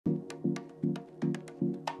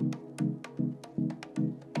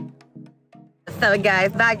So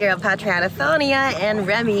guys, back here at Patriana, Sonia and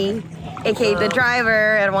Remy, aka the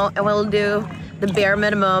driver, and we'll do the bare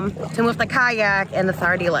minimum to move the kayak, and it's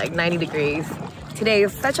already like 90 degrees. Today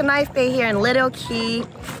is such a nice day here in Lido Key.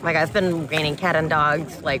 Oh my God, it's been raining cat and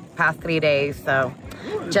dogs like past 3 days, so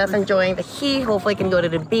just enjoying the heat. Hopefully can go to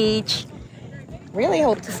the beach. Really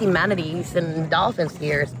hope to see manatees and dolphins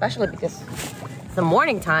here, especially because it's the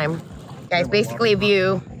morning time. Guys, basically if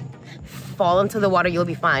you fall into the water, you'll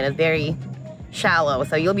be fine. It's very shallow,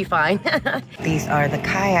 so you'll be fine. These are the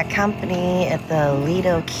kayak company at the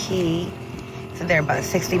Lido Key. So they're about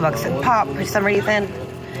 60 bucks a pop for some reason.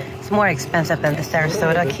 It's more expensive than the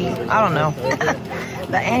Sarasota Key. I don't know.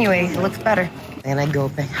 But anyways, it looks better. Then I go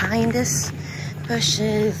behind this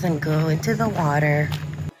bushes and go into the water.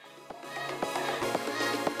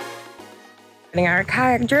 Starting our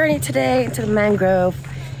kayak journey today to the mangrove,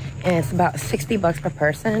 and it's about 60 bucks per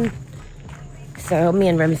person. So me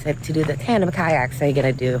and Remy said to do the tandem kayak, so you're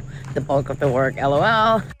gonna do the bulk of the work,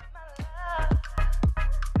 LOL.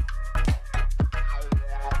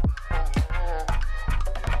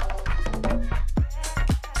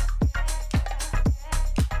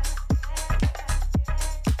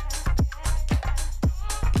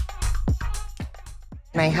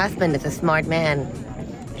 My husband is a smart man.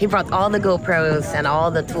 He brought all the GoPros and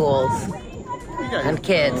all the tools and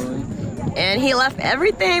kids. And he left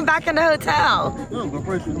everything back in the hotel. No,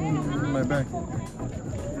 GoPro's in my bag.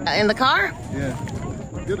 In the car? Yeah.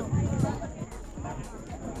 Get it.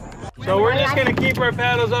 So we're just gonna keep our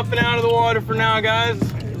paddles up and out of the water for now, guys.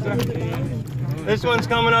 This one's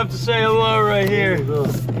coming up to say hello right here.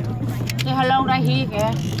 Say hello right here,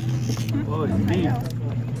 guys. Oh, it's deep.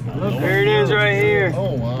 There it is right here.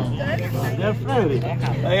 Oh, wow. They're friendly.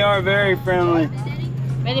 They are very friendly.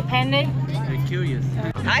 Very friendly. They're curious.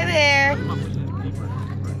 Hi there.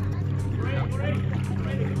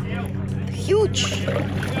 Huge. You guys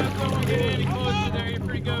don't want to get any closer there. You're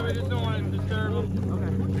pretty good. We just don't want to disturb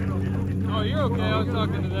them. Okay. Oh, you're okay. I was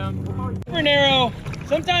talking to them. Super narrow.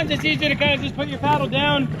 Sometimes it's easier to kind of just put your paddle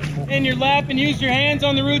down in your lap and use your hands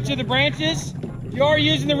on the roots of the branches. If you are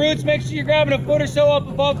using the roots, make sure you're grabbing a foot or so up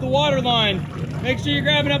above the water line. Make sure you're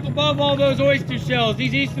grabbing up above all those oyster shells.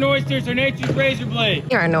 These eastern oysters are nature's razor blade.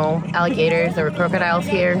 There are no alligators or crocodiles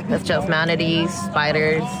here. It's just manatees,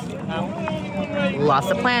 spiders, lots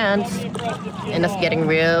of plants, and it's getting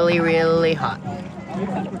really, really hot.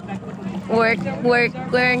 Work, work,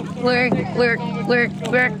 work, work, work, work,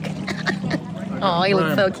 work. Oh, he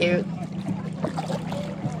looks so cute.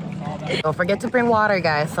 Don't forget to bring water,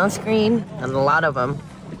 guys. Sunscreen, and a lot of them.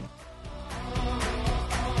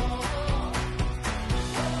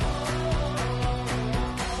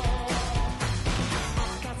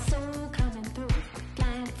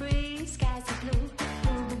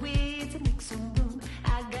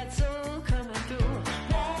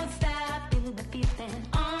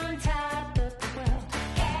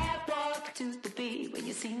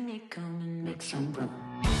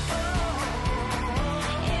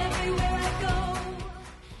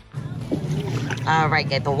 Alright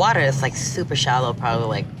guys, the water is like super shallow, probably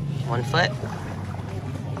like 1 foot.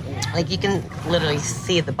 Like you can literally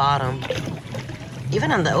see at the bottom,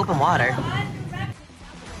 even on the open water.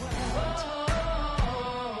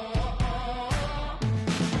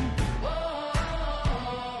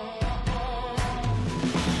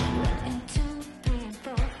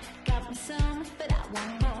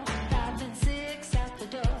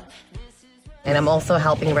 And I'm also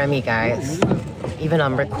helping Remy, guys. Even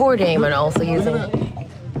I'm recording, but also using.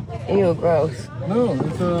 Ew, gross. No,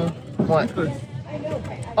 it's what?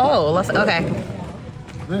 Oh, let's okay.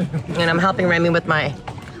 And I'm helping Remy with my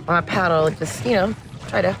paddle, just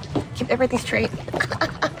try to keep everything straight.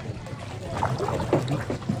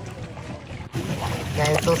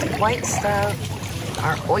 Guys, those white stuff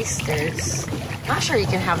are oysters. Not sure you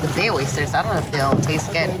can have the bay oysters. I don't know if they'll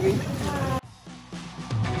taste good.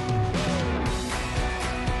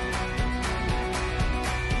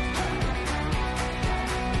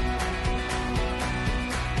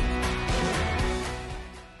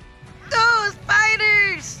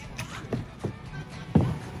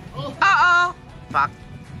 Fuck.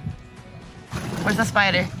 Where's the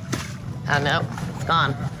spider? Oh no, it's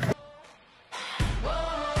gone.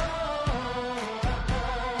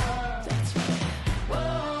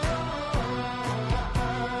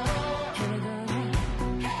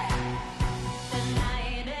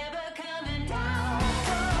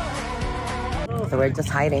 So we're just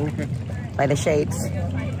hiding by the shades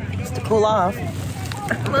just to cool off.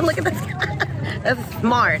 Look at this. That's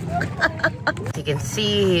smart. You can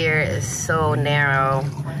see here is so narrow,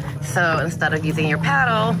 So instead of using your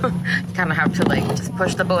paddle, you kind of have to like just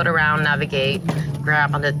push the boat around, navigate,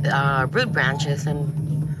 grab on the root branches,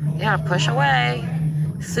 and yeah, push away.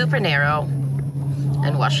 Super narrow,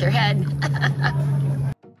 and wash your head.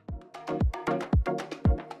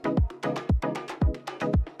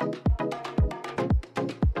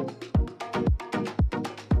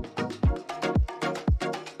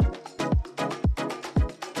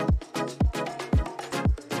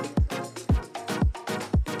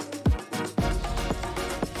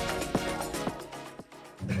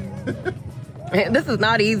 This is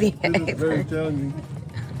not easy. This is very challenging.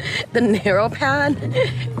 The narrow path,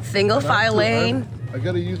 single file lane. I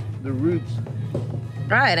gotta use the roots.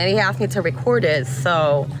 Right, and he asked me to record it,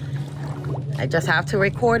 so I just have to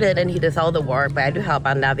record it, and he does all the work, but I do help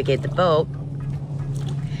out navigate the boat.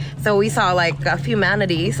 So we saw like a few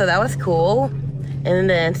manatees, so that was cool. And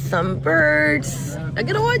then some birds. I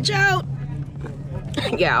gotta watch out.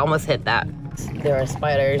 Yeah, I almost hit that. There are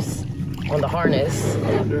spiders on the harness.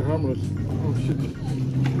 They're harmless. Oh shit.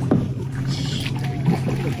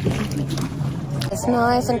 It's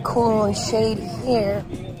nice and cool and shady here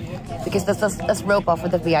because this rope off for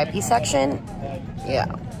the VIP section. Yeah,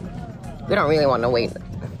 we don't really want to wait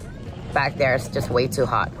back there. It's just way too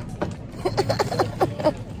hot.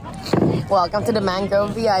 Welcome to the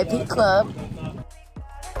Mangrove VIP Club.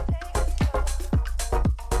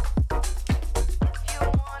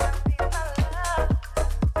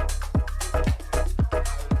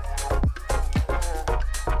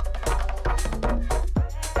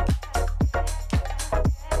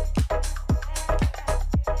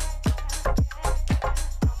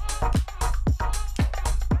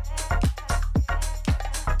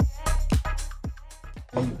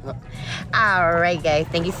 Alright guys,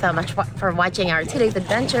 thank you so much for watching our today's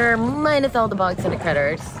adventure, minus all the bugs and the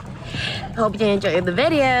critters. Hope you enjoyed the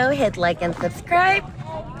video. Hit like and subscribe,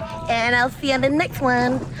 and I'll see you on the next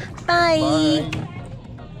one. Bye.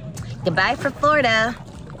 Goodbye for Florida.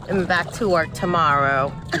 I'm back to work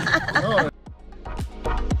tomorrow.